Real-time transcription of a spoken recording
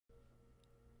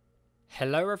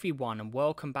Hello everyone and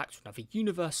welcome back to another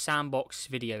Universe Sandbox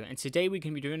video, and today we're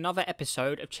going to be doing another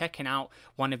episode of checking out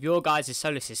one of your guys'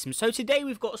 solar systems. So today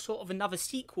we've got sort of another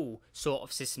sequel sort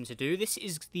of system to do. This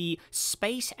is the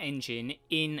space engine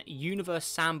in Universe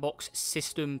Sandbox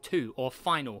System 2 or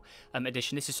Final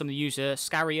edition. This is from the user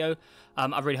Scario.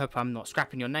 I really hope I'm not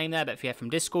scrapping your name there, but if you're from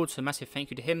Discord, so a massive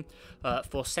thank you to him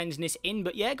for sending this in.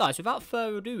 But yeah guys, without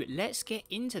further ado, let's get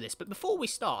into this. But before we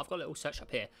start, I've got a little search up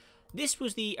here. This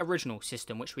was the original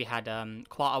system, which we had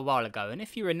quite a while ago. And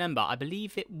if you remember, I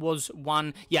believe it was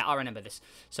one... Yeah, I remember this.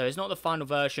 So it's not the final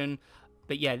version.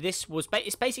 But yeah, this was...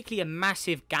 It's basically a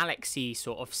massive galaxy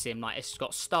sort of sim. Like, it's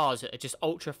got stars that are just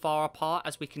ultra far apart,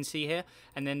 as we can see here.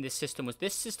 And then this system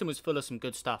was full of some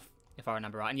good stuff, if I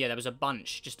remember right. And yeah, there was a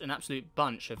bunch, just an absolute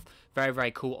bunch of very,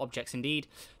 very cool objects indeed.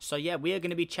 So yeah, we are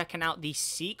going to be checking out the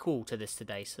sequel to this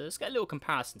today. So let's get a little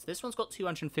comparison. So this one's got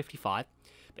 255.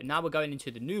 But now we're going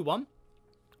into the new one.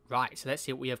 Right, so let's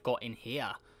see what we have got in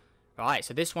here. Right,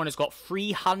 so this one has got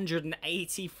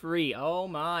 383. Oh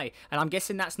my. And I'm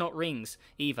guessing that's not rings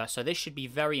either. So this should be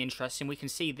very interesting. We can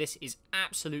see this is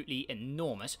absolutely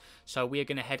enormous. So we are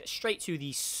going to head straight to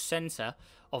the center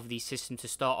of the system to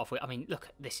start off with. I mean, look,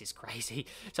 this is crazy.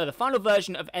 So the final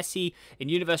version of SE in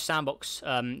Universe Sandbox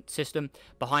system.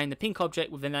 Behind the pink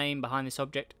object with the name behind this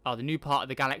object are the new part of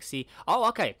the galaxy. Oh,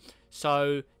 okay.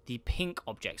 So the pink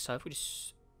object. So if we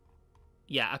just...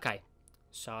 Yeah, okay.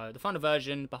 So the final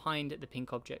version behind the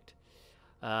pink object.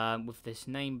 With this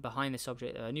name behind this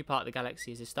object. A new part of the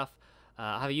galaxy is this stuff.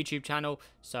 I have a YouTube channel.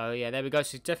 So yeah, there we go.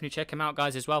 So definitely check him out,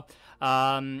 guys, as well.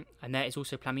 And there is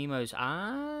also Plamimo's.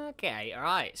 Okay,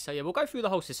 alright. So yeah, we'll go through the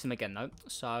whole system again, though.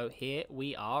 So here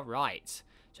we are, right.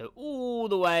 So all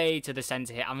the way to the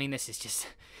center here. I mean, this is just...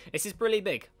 This is really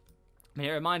big. I mean,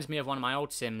 it reminds me of one of my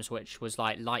old sims, which was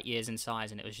like light years in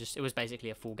size, and it was basically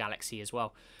a full galaxy as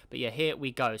well. But yeah, here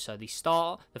we go. So the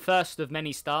star, the first of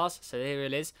many stars. So here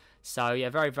it is. So yeah,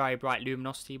 very, very bright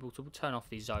luminosity. We'll turn off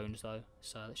these zones though.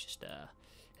 So let's just, there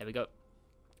we go.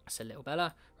 That's a little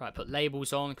better. Right, put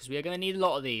labels on because we are going to need a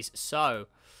lot of these. So,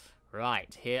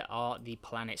 right, here are the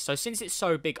planets. So since it's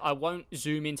so big, I won't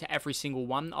zoom into every single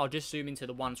one. I'll just zoom into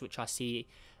the ones which I see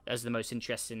as the most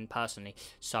interesting personally.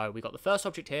 So we got the first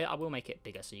object here. I will make it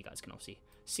bigger so you guys can obviously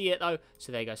see it though.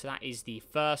 So there you go. So that is the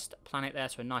first planet there.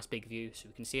 So a nice big view so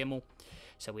we can see them all.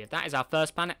 So we have that as our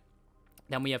first planet.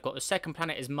 Then we have got the second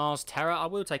planet is Mars Terra. I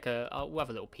will take we'll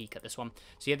have a little peek at this one.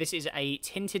 So yeah, this is a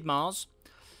tinted Mars.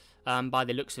 By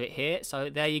the looks of it here. So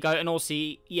there you go. And also,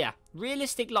 yeah,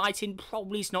 realistic lighting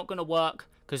probably is not going to work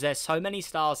because there's so many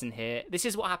stars in here. This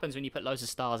is what happens when you put loads of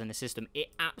stars in the system.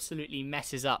 It absolutely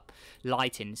messes up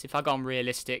lighting. So if I go on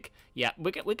realistic, yeah,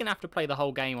 we're going to have to play the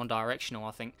whole game on directional,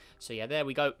 I think. So yeah, there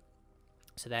we go.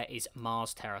 So there is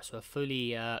Mars Terra. So a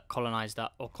fully colonized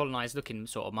looking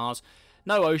sort of Mars.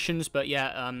 No oceans, but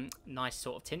yeah, nice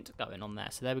sort of tint going on there.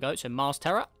 So there we go. So Mars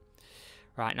Terra.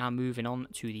 Right, now moving on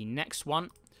to the next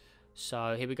one.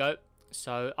 So here we go.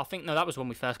 So I think, no, that was when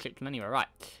we first clicked on anyway, right.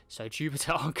 So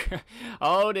Jupiter,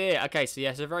 oh dear. Okay, so yeah,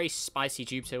 it's a very spicy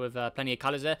Jupiter with plenty of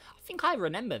colours there. I think I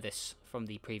remember this from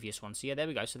the previous one. So yeah, there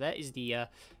we go. So there is the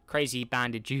crazy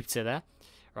banded Jupiter there.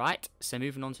 Right, so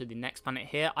moving on to the next planet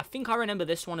here. I think I remember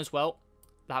this one as well.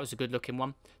 That was a good looking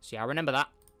one. So yeah, I remember that.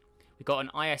 We got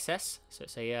an ISS, so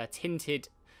it's a tinted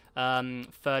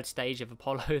third stage of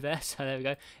Apollo there. So there we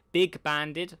go. Big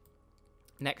banded.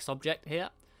 Next object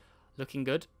here. Looking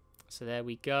good. So there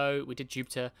we go. We did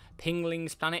Jupiter.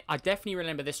 Pingling's planet. I definitely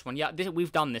remember this one. Yeah,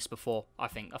 we've done this before, I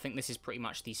think. I think this is pretty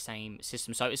much the same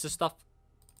system. So it's the stuff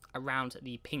around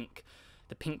the pink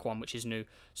one, which is new.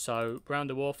 So Brown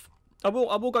Dwarf. I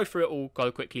will go through it all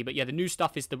quickly, but yeah, the new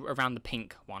stuff is around the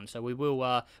pink one. So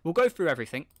we'll go through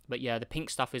everything, but yeah, the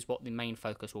pink stuff is what the main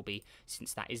focus will be,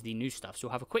 since that is the new stuff. So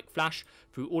we'll have a quick flash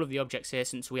through all of the objects here,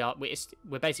 since we're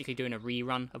basically doing a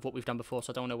rerun of what we've done before.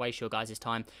 So I don't want to waste your guys'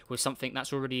 time with something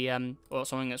that's already or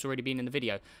something that's already been in the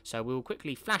video. So we'll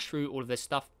quickly flash through all of this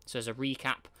stuff. So as a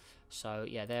recap. So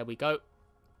yeah, there we go.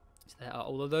 So there are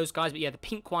all of those guys, but yeah, the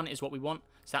pink one is what we want.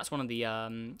 So that's one of the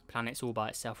planets all by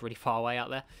itself, really far away out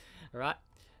there. All right,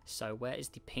 so where is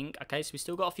the pink? Okay, so we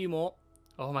still got a few more.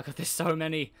 Oh my god, there's so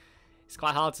many. It's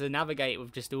quite hard to navigate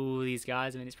with just all these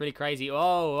guys. I mean, it's pretty crazy.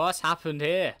 Oh, what's happened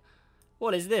here?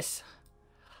 What is this?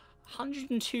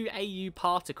 102 AU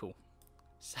particle.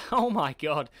 So, oh my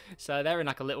god. So they're in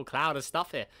like a little cloud of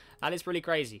stuff here. That is really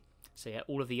crazy. So yeah,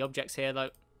 all of the objects here though.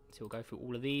 So we'll go through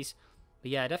all of these.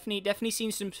 But yeah, definitely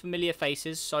seen some familiar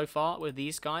faces so far with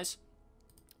these guys.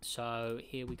 So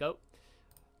here we go.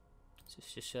 So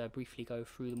let's just briefly go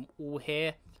through them all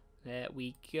here. There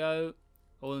we go.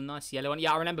 All the nice yellow one.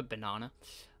 Yeah, I remember banana.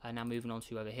 Now moving on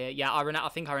to over here. Yeah, I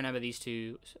think I remember these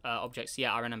two objects.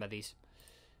 Yeah, I remember these.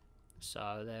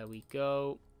 So there we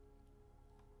go.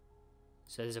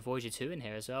 So there's a Voyager 2 in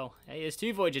here as well. Hey, there's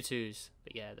 2 Voyager 2s.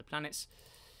 But yeah, the planets.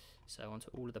 So onto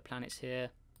all of the planets here.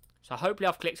 So hopefully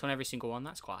I've clicked on every single one.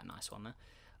 That's quite a nice one there.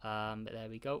 But there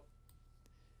we go.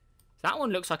 That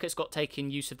one looks like it's got taken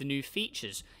use of the new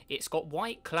features. It's got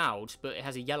white clouds, but it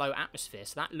has a yellow atmosphere.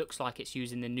 So that looks like it's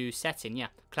using the new setting. Yeah,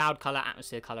 cloud color,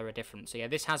 atmosphere color are different. So yeah,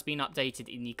 this has been updated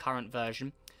in the current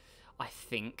version, I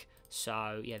think.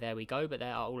 So yeah, there we go. But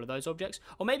there are all of those objects.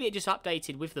 Or maybe it just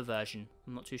updated with the version.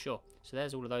 I'm not too sure. So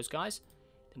there's all of those guys.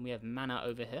 Then we have mana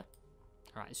over here.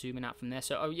 All right, zooming out from there.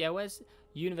 So, oh yeah, where's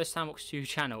Universe Sandbox 2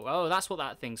 channel? Oh, that's what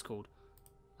that thing's called,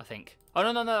 I think. Oh,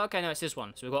 no. Okay, no, it's this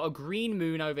one. So we've got a green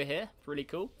moon over here. Really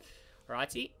cool.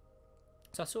 Alrighty.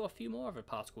 So I saw a few more other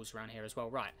particles around here as well.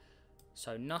 Right.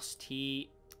 So Nusty.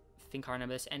 I think I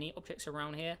remember this. Any objects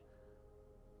around here?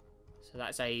 So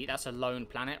that's a lone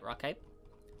planet. Okay.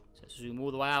 So zoom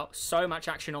all the way out. So much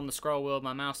action on the scroll wheel of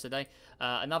my mouse today.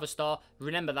 Another star.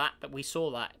 Remember that we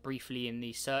saw that briefly in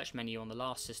the search menu on the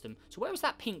last system. So where was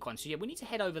that pink one? So yeah, we need to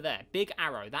head over there. Big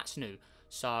arrow. That's new.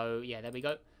 So yeah, there we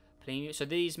go. So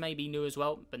these may be new as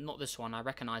well, but not this one. I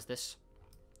recognise this.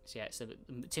 So yeah, it's a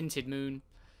tinted moon,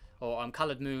 or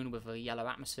coloured moon with a yellow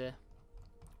atmosphere.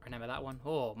 Remember that one?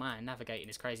 Oh man, navigating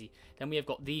is crazy. Then we have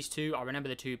got these two. I remember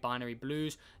the 2 binary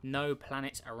blues. No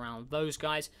planets around those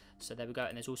guys. So there we go.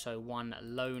 And there's also one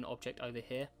lone object over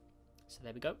here. So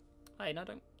there we go. Hey, no,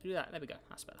 don't do that. There we go.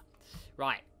 That's better.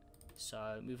 Right.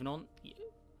 So moving on.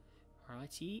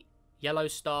 Alrighty. Yellow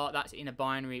star, that's in a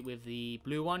binary with the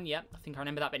blue one. Yep, I think I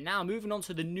remember that. But now, moving on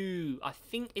to the new... I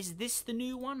think... Is this the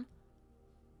new one?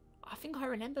 I think I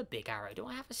remember Big Arrow. Do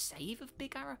I have a save of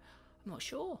Big Arrow? I'm not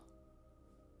sure.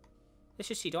 Let's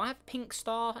just see. Do I have Pink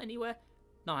Star anywhere?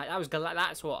 No,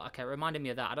 that's what... Okay, it reminded me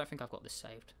of that. I don't think I've got this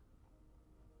saved.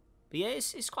 But yeah,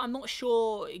 it's quite... I'm not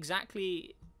sure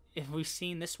exactly if we've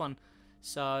seen this one.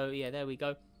 So, yeah, there we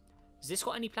go. Has this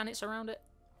got any planets around it?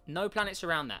 No planets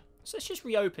around that. So let's just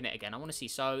reopen it again. I want to see.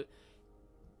 So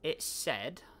it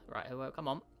said, right, well, come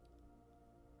on.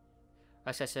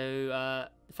 Okay, so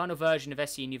the final version of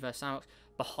SE Universe Sandbox,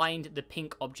 behind the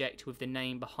pink object with the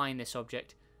name behind this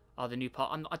object are the new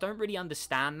part. I don't really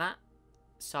understand that,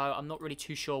 so I'm not really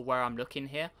too sure where I'm looking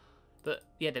here. But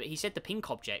yeah, he said the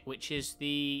pink object, which is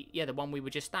the one we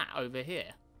were just at over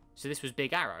here. So this was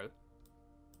Big Arrow.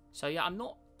 So yeah, I'm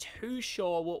not too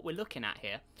sure what we're looking at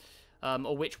here.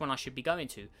 Or which one I should be going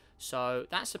to. So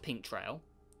that's a pink trail.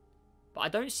 But I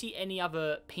don't see any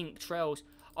other pink trails.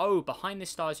 Oh, behind this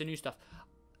star is the new stuff.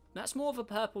 That's more of a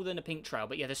purple than a pink trail.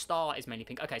 But yeah, the star is mainly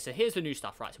pink. Okay, so here's the new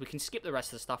stuff, right? So we can skip the rest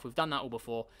of the stuff. We've done that all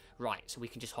before. Right, so we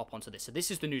can just hop onto this. So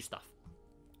this is the new stuff.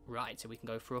 Right, so we can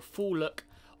go for a full look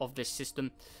of this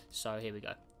system. So here we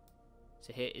go.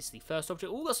 So here is the first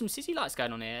object. Oh, got some city lights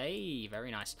going on here. Hey, very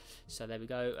nice. So there we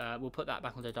go. We'll put that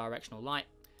back onto directional light,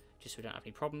 just so we don't have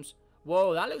any problems.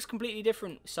 Whoa, that looks completely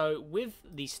different. So with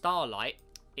the starlight,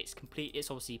 it's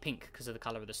obviously pink because of the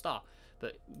color of the star.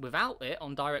 But without it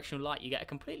on directional light, you get a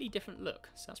completely different look.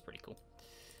 So that's pretty cool.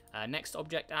 Next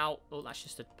object out. Oh, that's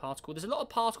just a particle. There's a lot of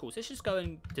particles. Let's just go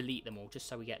and delete them all just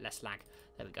so we get less lag.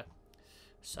 There we go.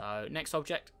 So next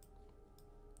object.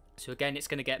 So again, it's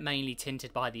going to get mainly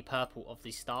tinted by the purple of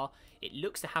the star. It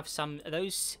looks to have some of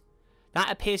those.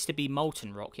 That appears to be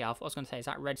molten rock. Yeah, I was going to say, is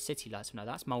that red city lights? No,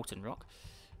 that's molten rock.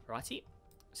 Righty,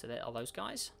 so there are those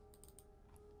guys.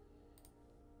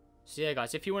 So yeah,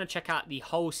 guys, if you want to check out the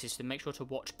whole system, make sure to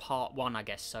watch part 1, I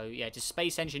guess. So yeah, just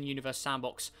Space Engine Universe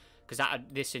Sandbox, because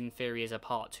this in theory is a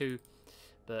part 2,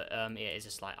 but it is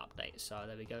a slight update. So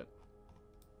there we go.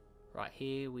 Right,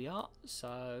 here we are.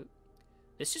 So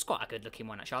this is quite a good looking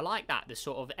one, actually. I like that. The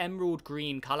sort of emerald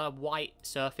green color, white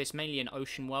surface, mainly an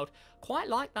ocean world. Quite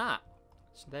like that.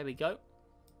 So there we go.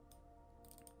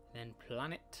 Then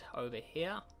planet over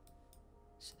here.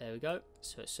 So there we go.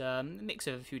 So it's a mix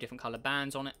of a few different color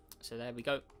bands on it. So there we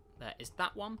go. There is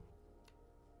that one.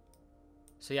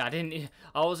 So yeah,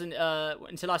 I wasn't,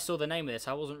 until I saw the name of this,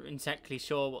 I wasn't exactly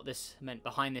sure what this meant.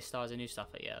 Behind this star is the new stuff.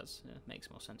 But yeah, it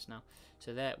makes more sense now.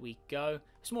 So there we go.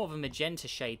 It's more of a magenta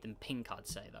shade than pink, I'd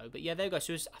say, though. But yeah, there we go.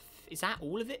 So is that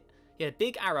all of it? Yeah, the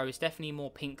big arrow is definitely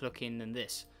more pink looking than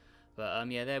this.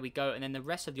 But yeah, there we go. And then the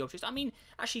rest of the objects, I mean,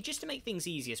 actually, just to make things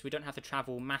easier so we don't have to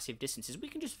travel massive distances, we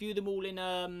can just view them all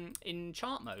in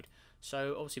chart mode.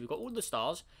 So obviously we've got all the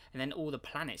stars, and then all the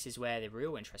planets is where the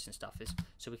real interesting stuff is.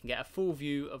 So we can get a full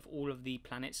view of all of the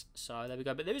planets. So there we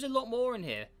go. But there is a lot more in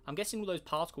here. I'm guessing all those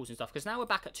particles and stuff, because now we're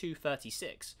back at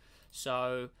 236.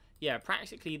 So yeah,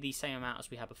 practically the same amount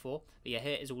as we had before. But yeah,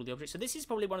 here is all the objects. So this is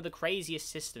probably one of the craziest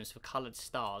systems for coloured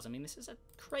stars. I mean, this is a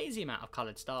crazy amount of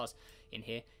coloured stars in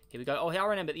here. Here we go. Oh, I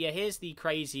remember. Yeah, here's the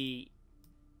crazy,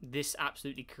 this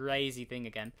absolutely crazy thing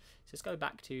again. So let's go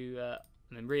back to,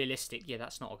 I mean, realistic. Yeah,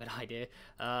 that's not a good idea.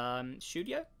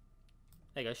 Studio?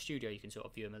 There you go, studio. You can sort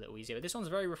of view them a little easier. But this one's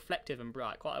very reflective and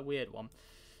bright. Quite a weird one.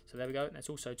 So there we go. There's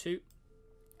also two.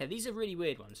 Yeah, these are really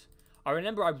weird ones. I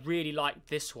remember I really liked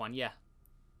this one. Yeah.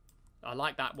 I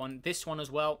like that one. This one as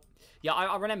well. Yeah,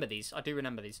 I remember these. I do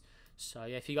remember these. So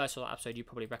yeah, if you guys saw that episode, you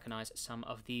probably recognise some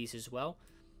of these as well.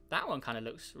 That one kind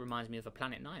of reminds me of a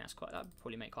Planet 9. That would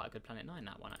probably make quite a good Planet 9,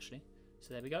 that one, actually.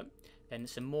 So there we go. Then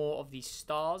some more of these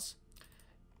stars.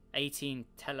 18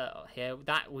 Teller here.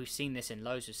 That we've seen this in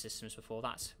loads of systems before.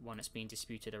 That's one that's been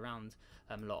disputed around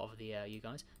a lot of the you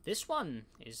guys. This one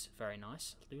is very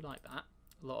nice. I do like that.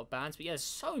 A lot of bands. But yeah, there's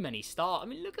so many stars. I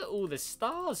mean, look at all the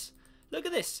stars. Look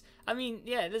at this. I mean,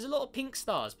 yeah, there's a lot of pink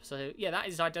stars. So, yeah, that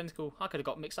is identical. I could have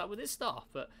got mixed up with this star.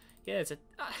 But, yeah, it's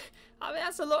I mean,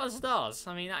 that's a lot of stars.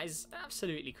 I mean, that is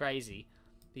absolutely crazy.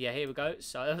 But, yeah, here we go.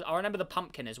 So, I remember the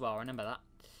pumpkin as well. I remember that.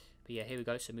 But, yeah, here we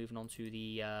go. So, moving on to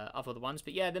the other ones.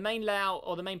 But, yeah, the main layout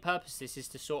or the main purpose of this is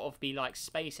to sort of be like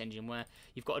Space Engine, where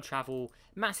you've got to travel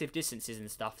massive distances and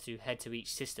stuff to head to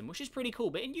each system, which is pretty cool.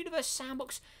 But in Universe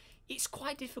Sandbox, it's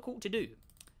quite difficult to do.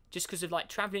 Just because of like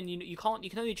traveling, you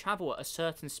can only travel at a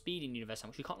certain speed in Universe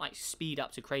Sandbox. You can't like speed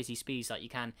up to crazy speeds like you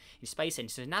can in Space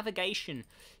Engine. So navigation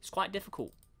is quite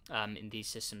difficult in these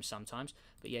systems sometimes.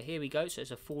 But yeah, here we go. So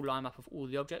it's a full lineup of all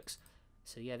the objects.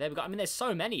 So yeah, there we go. I mean, there's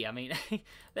so many. I mean,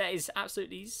 there is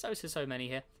absolutely so many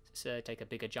here. So take a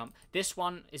bigger jump. This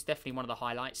one is definitely one of the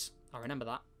highlights. I remember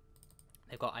that.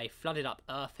 They've got a flooded up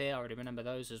Earth here. I already remember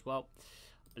those as well,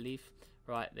 I believe.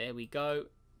 Right, there we go.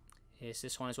 Here's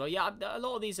this one as well. Yeah, a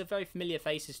lot of these are very familiar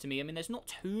faces to me. I mean, there's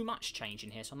not too much change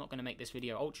in here, so I'm not going to make this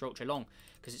video ultra long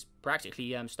because it's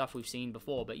practically stuff we've seen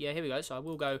before. But yeah, here we go. So I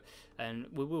will go and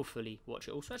we will fully watch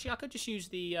it. Also, actually, I could just use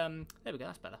the... there we go,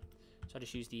 that's better. So I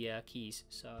just use the keys.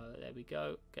 So there we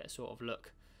go. Get a sort of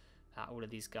look at all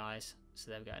of these guys. So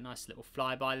there we go. A nice little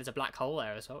flyby. There's a black hole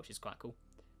there as well, which is quite cool.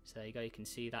 So there you go, you can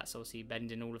see that's obviously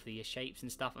bending all of the shapes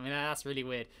and stuff. I mean, that's really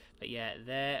weird. But yeah,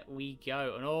 there we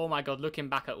go. And oh my god, looking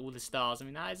back at all the stars, I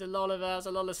mean, that is a lot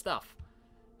of stuff.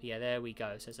 But yeah, there we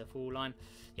go. So it's a full line.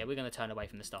 Yeah, we're going to turn away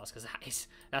from the stars because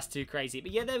that's too crazy.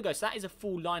 But yeah, there we go. So that is a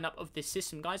full lineup of this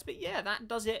system, guys. But yeah, that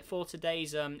does it for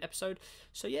today's episode.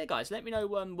 So yeah, guys, let me know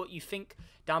what you think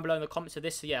down below in the comments of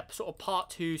this. So yeah, sort of part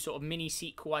 2, sort of mini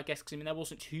sequel, I guess, because I mean, there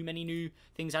wasn't too many new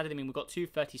things added. I mean, we've got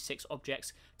 236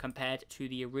 objects compared to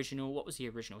the original. What was the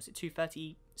original? Was it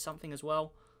 230 something as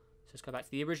well? So let's go back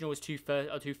to the original was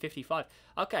 255.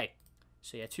 Okay.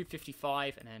 So yeah,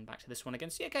 255, and then back to this one again.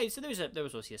 So yeah, okay, so there was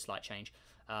obviously a slight change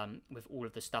with all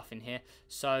of the stuff in here.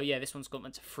 So yeah, this one's got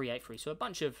went to 383. So a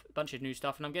bunch of new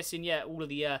stuff, and I'm guessing yeah, all of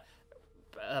the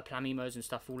Planemos and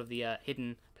stuff, all of the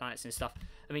hidden planets and stuff.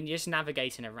 I mean, just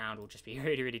navigating around will just be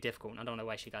really difficult, and I don't want to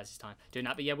waste you guys' time doing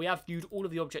that. But yeah, we have viewed all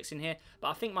of the objects in here, but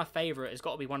I think my favourite has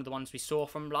got to be one of the ones we saw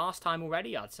from last time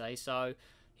already, I'd say. So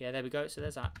yeah, there we go. So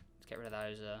there's that. Get rid of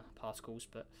those particles,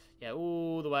 but yeah,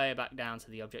 all the way back down to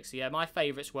the objects. So yeah, my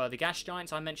favourites were the gas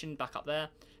giants I mentioned back up there,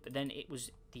 but then it was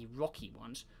the rocky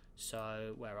ones.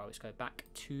 So where are we? Let's go back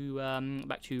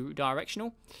to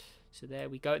directional. So there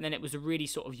we go, and then it was a really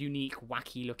sort of unique,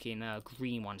 wacky looking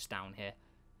green ones down here.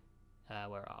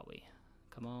 Where are we?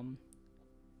 Come on.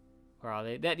 Where are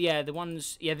they? Yeah, the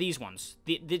ones. Yeah, these ones.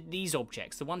 These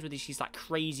objects. The ones with these like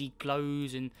crazy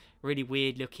glows and really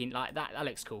weird looking. Like that. That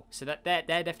looks cool. So they're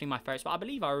definitely my favourites. But I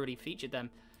believe I already featured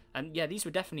them. And yeah, these were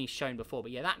definitely shown before.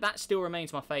 But yeah, that still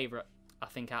remains my favourite, I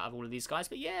think, out of all of these guys.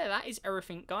 But yeah, that is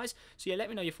everything, guys. So yeah, let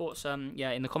me know your thoughts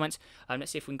yeah, in the comments. Let's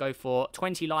see if we can go for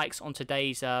 20 likes on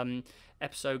today's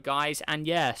episode, guys. And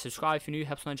yeah, subscribe if you're new.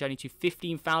 Helps on our journey to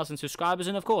 15,000 subscribers.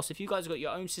 And of course, if you guys have got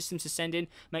your own systems to send in,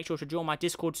 make sure to join my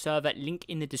Discord server, link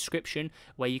in the description,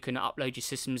 where you can upload your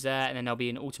systems there, and then they'll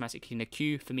be automatically in the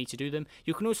queue for me to do them.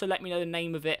 You can also let me know the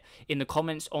name of it in the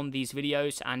comments on these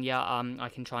videos, and yeah, I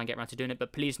can try and get around to doing it.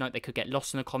 But please note, they could get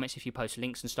lost in the comments if you post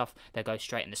links and stuff. They'll go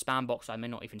straight in the spam box. I may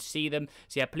not even see them.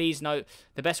 So yeah, please note,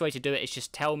 the best way to do it is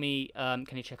just tell me, can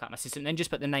you check out my system, and then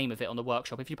just put the name of it on the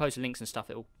workshop. If you post links and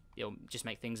stuff, it'll just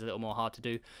make things a little more hard to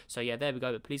do. So yeah, there we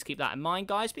go. But please keep that in mind,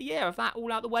 guys. But yeah, with that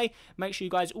all out the way, make sure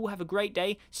you guys all have a great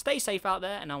day. Stay safe out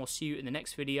there, and I will see you in the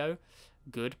next video.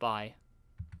 Goodbye.